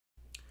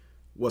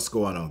What's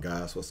going on,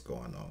 guys? What's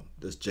going on?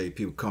 This JP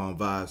with Calm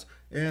Vibes,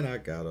 and I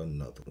got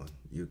another one.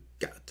 You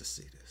got to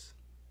see this.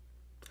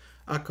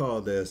 I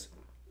call this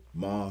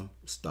Mom,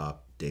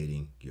 Stop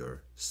Dating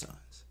Your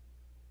Sons.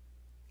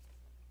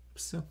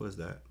 Simple as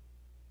that.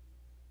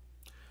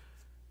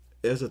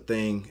 It's a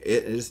thing,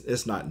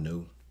 it's not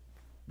new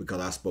because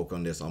I spoke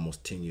on this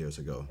almost 10 years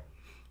ago.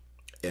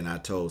 And I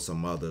told some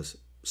mothers,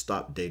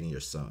 stop dating your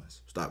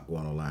sons. Stop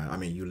going online. I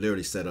mean, you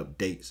literally set up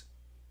dates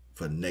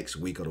for next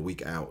week or the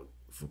week out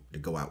to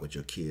go out with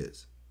your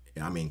kids.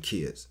 And I mean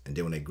kids. And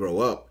then when they grow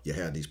up, you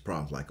have these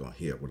problems like on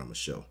here, what I'm going to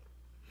show.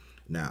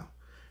 Now,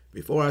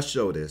 before I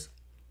show this,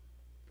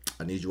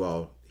 I need you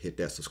all hit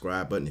that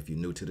subscribe button. If you're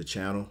new to the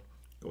channel,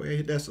 go ahead and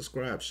hit that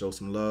subscribe. Show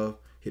some love.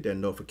 Hit that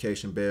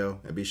notification bell.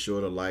 And be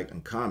sure to like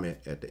and comment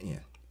at the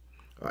end.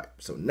 All right,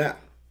 so now,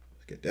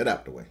 let's get that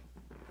out the way.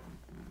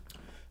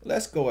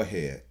 Let's go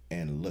ahead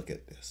and look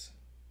at this.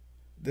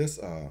 This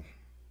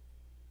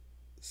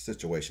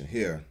situation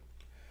here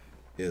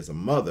is a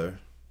mother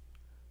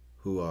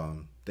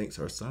who thinks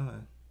her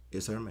son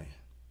is her man.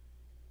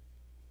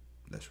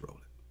 Let's roll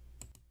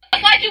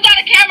it. Like you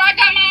got a camera, I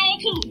got my own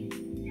too.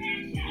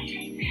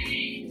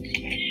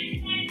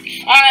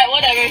 Alright,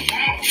 whatever.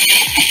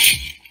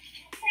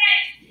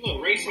 You a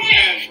racist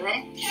ass, bro.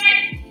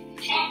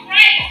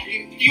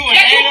 You a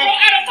That you hater?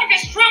 broke out a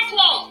fucking strip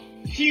club.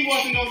 She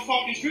wasn't no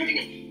fucking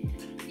stripper.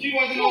 She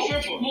wasn't no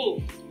stripper.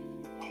 Move.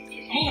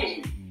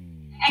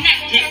 I'm not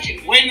gonna touch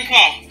you. Wait in the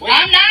car. Wait.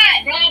 I'm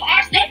not, bro.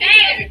 Our stuff is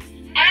here.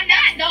 I'm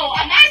not, though.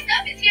 My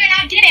stuff is here and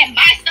I'm getting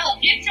my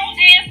stuff. Get your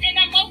ass in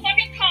that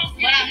motherfucking car.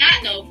 But I'm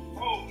not, though.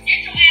 Oh.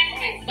 Get your ass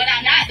away. But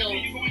I'm not, though.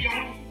 You go in your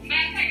room.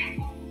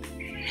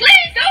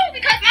 Please do,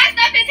 because my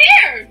stuff is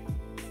here.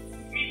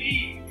 We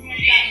leave.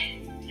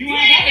 You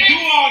ain't got to do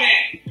all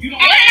that. You don't.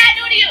 What did I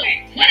do to you?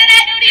 What did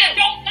I do to you? I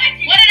don't like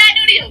you. What did I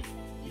do to you?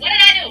 What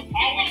did I do?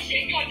 Oh, well,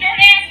 shit. You a dirt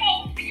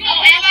asshole. You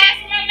am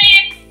I? My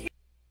man.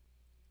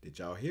 Did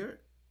y'all hear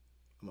it?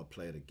 I'm going to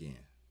play it again.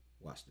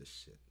 Watch this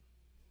shit.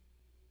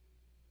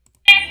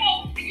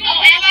 Asshole. You am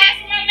I?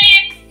 My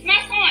man.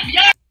 My son.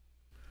 Yo.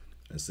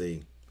 And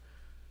see,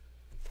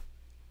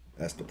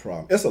 that's the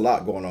problem. There's a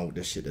lot going on with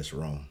this shit that's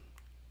wrong.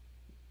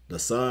 The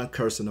son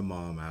cursing the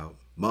mom out.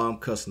 Mom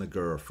cussing the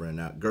girlfriend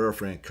out.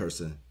 Girlfriend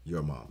cursing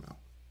your mom out.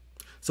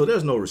 So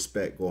there's no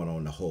respect going on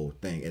in the whole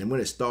thing. And when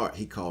it started,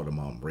 he called the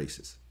mom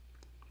racist.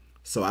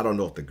 So I don't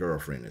know if the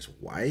girlfriend is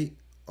white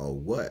or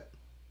what.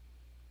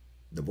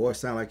 The voice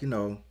sound like,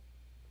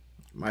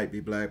 might be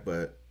black,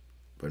 but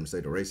for him to say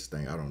the racist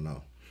thing, I don't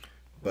know.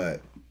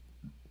 But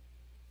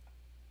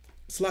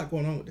it's a lot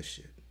going on with this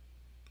shit.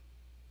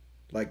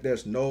 Like,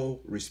 there's no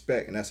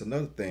respect. And that's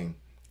another thing.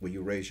 When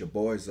you raise your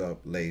boys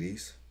up,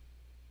 ladies,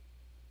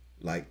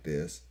 like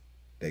this,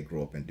 they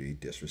grow up and be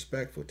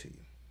disrespectful to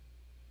you.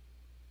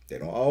 They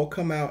don't all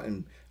come out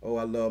and, oh,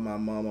 I love my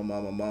mama,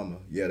 mama, mama.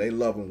 Yeah, they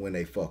love them when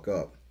they fuck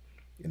up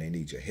and they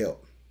need your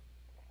help.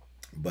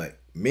 But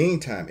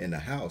meantime, in the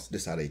house,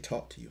 this is how they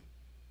talk to you.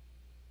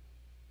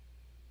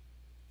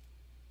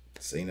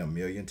 Seen a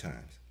million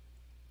times.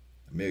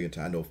 A million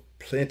times. I know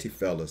plenty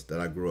fellas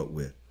that I grew up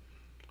with.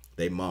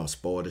 They mom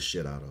spoiled the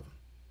shit out of them.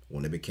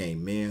 When they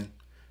became men,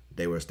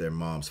 they was their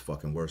mom's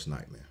fucking worst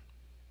nightmare.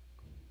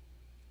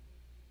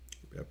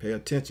 You better pay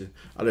attention.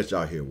 I'll let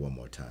y'all hear it one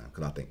more time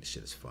because I think this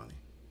shit is funny.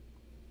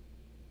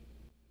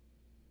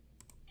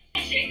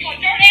 Shit, you a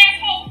dirt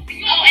asshole.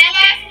 You am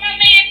I? My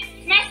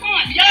man. My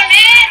son.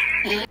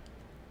 Your man.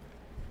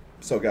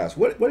 So guys,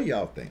 what do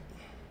y'all think?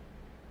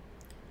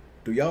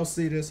 Do y'all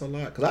see this a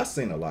lot? Because I've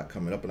seen a lot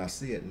coming up and I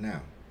see it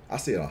now. I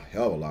see it a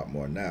hell of a lot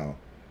more now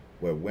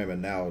where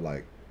women now,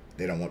 like,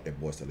 they don't want their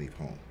boys to leave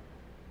home.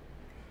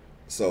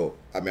 So,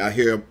 I mean, I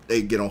hear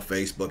they get on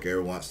Facebook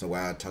every once in a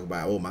while, talk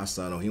about, oh, my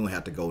son, he don't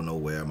have to go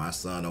nowhere. My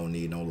son don't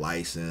need no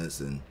license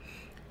and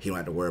he don't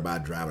have to worry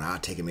about driving. I'll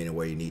take him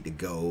anywhere you need to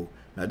go.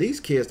 Now, these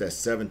kids that's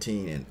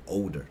 17 and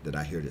older that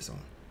I hear this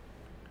on,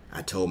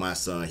 I told my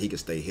son he can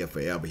stay here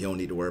forever. He don't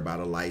need to worry about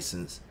a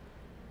license.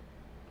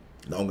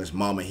 As long as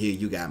mama here,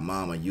 you got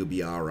mama, you'll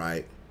be all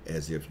right,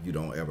 as if you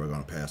don't ever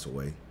gonna pass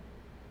away.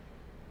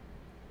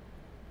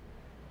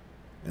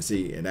 And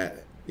see, and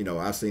that,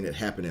 I've seen it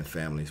happen in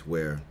families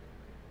where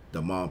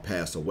the mom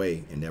passed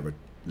away and never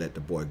let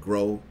the boy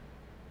grow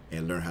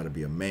and learn how to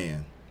be a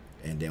man.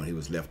 And then when he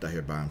was left out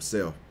here by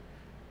himself,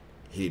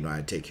 he didn't know how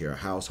to take care of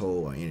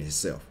household or any of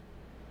himself.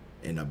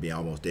 Ended up being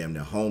almost damn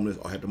near homeless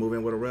or had to move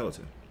in with a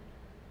relative.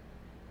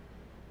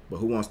 But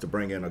who wants to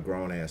bring in a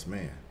grown-ass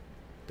man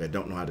that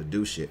don't know how to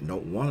do shit and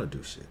don't want to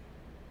do shit?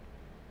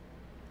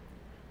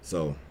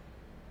 So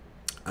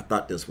I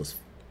thought this was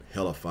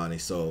hella funny.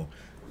 So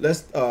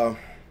let's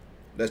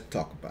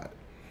talk about it.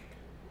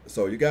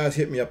 So you guys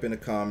hit me up in the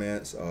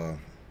comments. I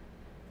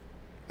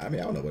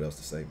mean, I don't know what else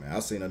to say, man.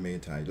 I've seen it a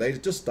million times. Ladies,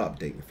 just stop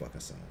dating your fucking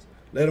sons.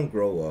 Let them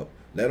grow up.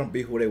 Let them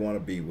be who they want to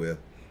be with.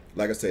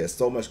 Like I said, there's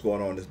so much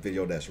going on in this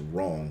video that's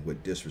wrong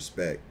with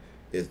disrespect.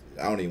 I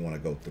don't even want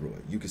to go through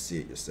it. You can see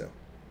it yourself.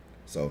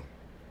 So,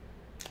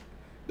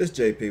 this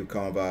JP with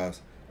Calm Vibes.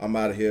 I'm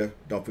out of here.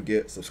 Don't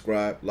forget,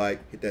 subscribe,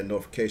 like, hit that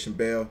notification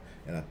bell,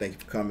 and I thank you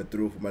for coming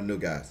through for my new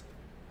guys.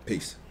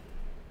 Peace.